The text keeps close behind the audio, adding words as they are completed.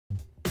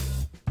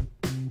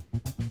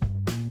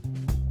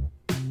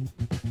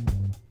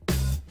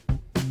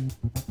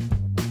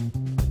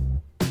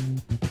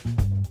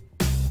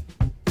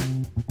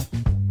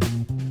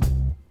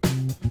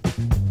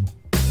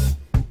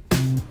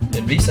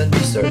recent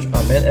research,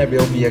 unmanned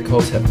aerial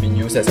vehicles have been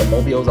used as a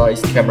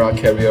mobilized camera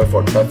carrier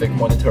for traffic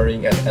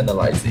monitoring and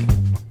analyzing.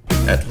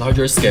 At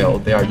larger scale,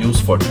 they are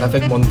used for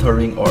traffic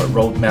monitoring or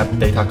road map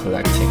data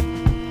collecting.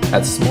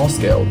 At small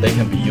scale, they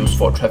can be used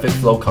for traffic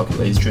flow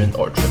calculation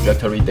or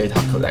trajectory data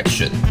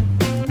collection.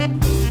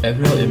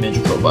 Aerial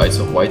image provides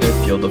a wider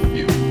field of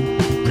view,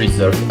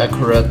 preserves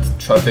accurate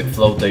traffic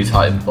flow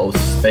data in both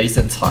space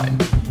and time,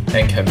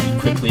 and can be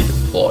quickly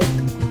deployed.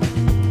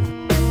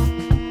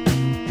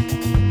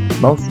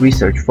 Most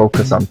research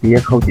focuses on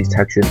vehicle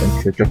detection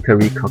and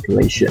trajectory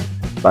calculation,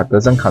 but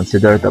doesn't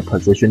consider the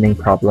positioning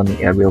problem in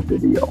aerial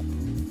video.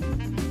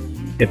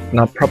 If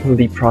not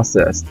properly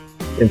processed,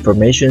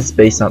 information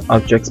based on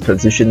objects'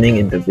 positioning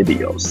in the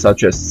video,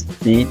 such as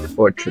speed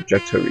or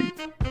trajectory,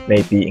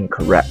 may be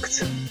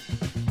incorrect.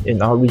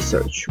 In our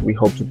research, we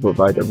hope to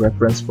provide a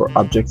reference for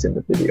objects in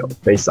the video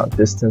based on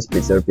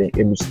distance-preserving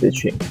image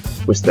stitching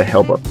with the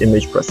help of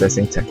image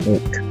processing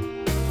technique.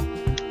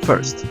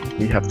 First,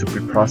 we have to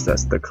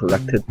preprocess the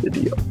collected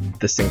video.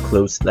 This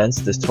includes lens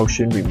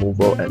distortion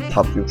removal and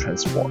top view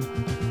transform.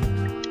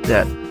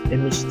 Then,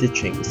 image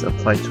stitching is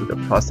applied to the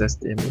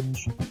processed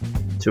image.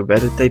 To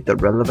validate the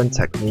relevant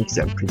techniques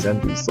and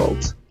present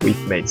results,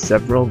 we've made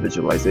several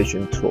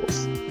visualization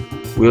tools.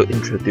 We'll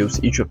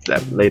introduce each of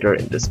them later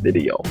in this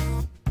video.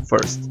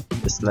 First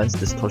is lens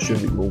distortion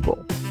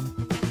removal.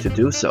 To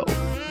do so,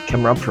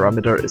 camera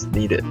parameter is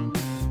needed,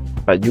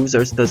 but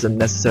users doesn't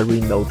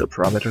necessarily know the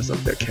parameters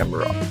of their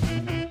camera.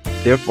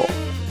 Therefore,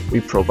 we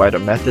provide a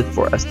method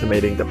for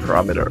estimating the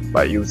parameter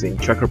by using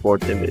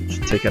checkerboard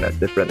image taken at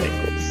different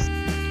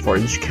angles. For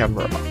each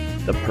camera,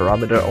 the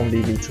parameter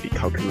only needs to be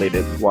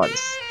calculated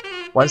once.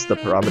 Once the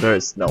parameter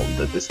is known,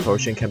 the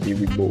distortion can be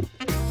removed.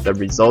 The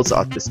results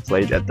are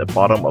displayed at the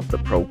bottom of the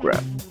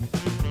program.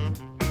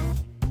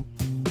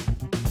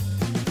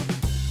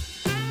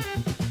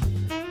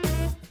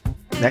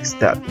 Next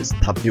step is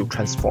top view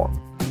transform.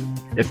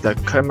 If the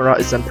camera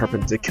isn't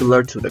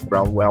perpendicular to the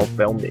ground while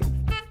filming,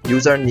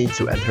 user needs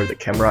to enter the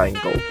camera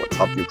angle for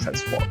top view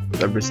transform.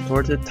 The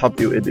restored top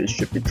view image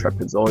should be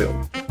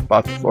trapezoidal,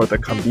 but for the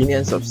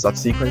convenience of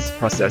subsequent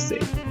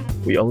processing,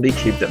 we only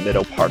keep the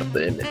middle part of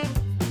the image.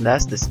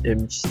 Last is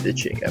image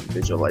stitching and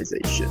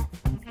visualization.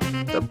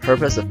 The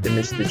purpose of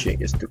image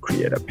stitching is to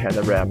create a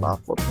panorama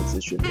for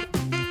positioning.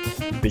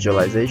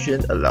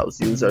 Visualization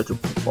allows user to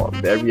perform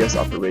various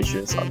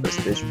operations on the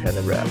stitch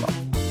panorama.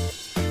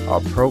 Our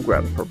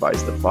program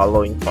provides the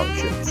following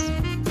functions.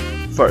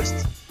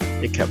 First,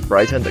 it can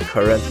brighten the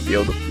current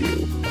field of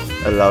view,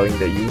 allowing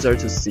the user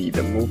to see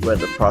the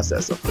movement and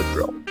process of the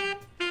drone.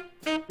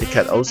 It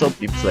can also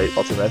be played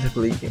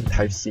automatically in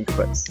type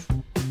sequence.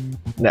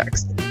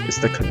 Next is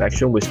the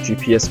connection with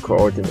GPS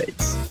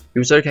coordinates.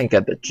 User can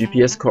get the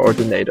GPS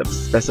coordinate of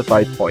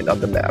specified point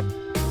on the map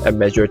and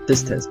measure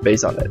distance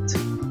based on it.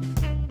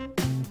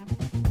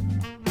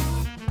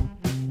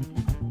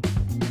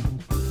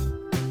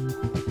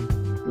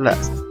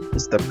 Last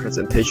is the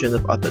presentation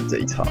of other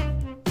data.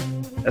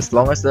 As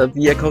long as the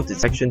vehicle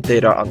detection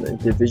data on the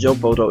individual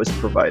photo is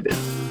provided,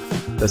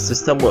 the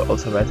system will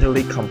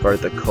automatically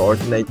convert the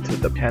coordinate to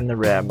the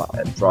panorama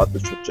and draw the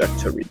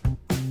trajectory.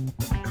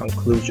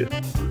 Conclusion: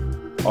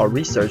 our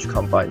research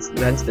combines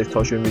lens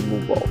distortion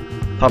removal,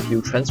 top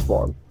view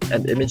transform,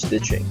 and image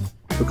stitching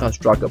to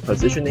construct a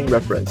positioning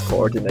reference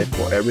coordinate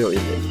for aerial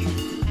image.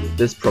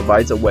 This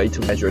provides a way to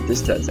measure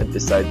distance and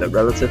decide the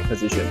relative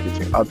position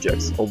between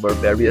objects over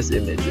various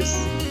images.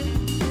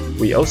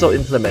 We also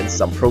implement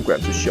some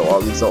programs to show our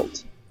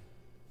result.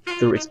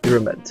 Through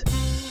experiment,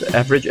 the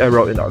average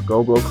error in our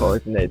global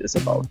coordinate is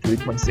about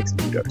 3.6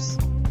 meters.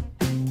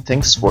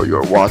 Thanks for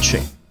your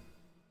watching.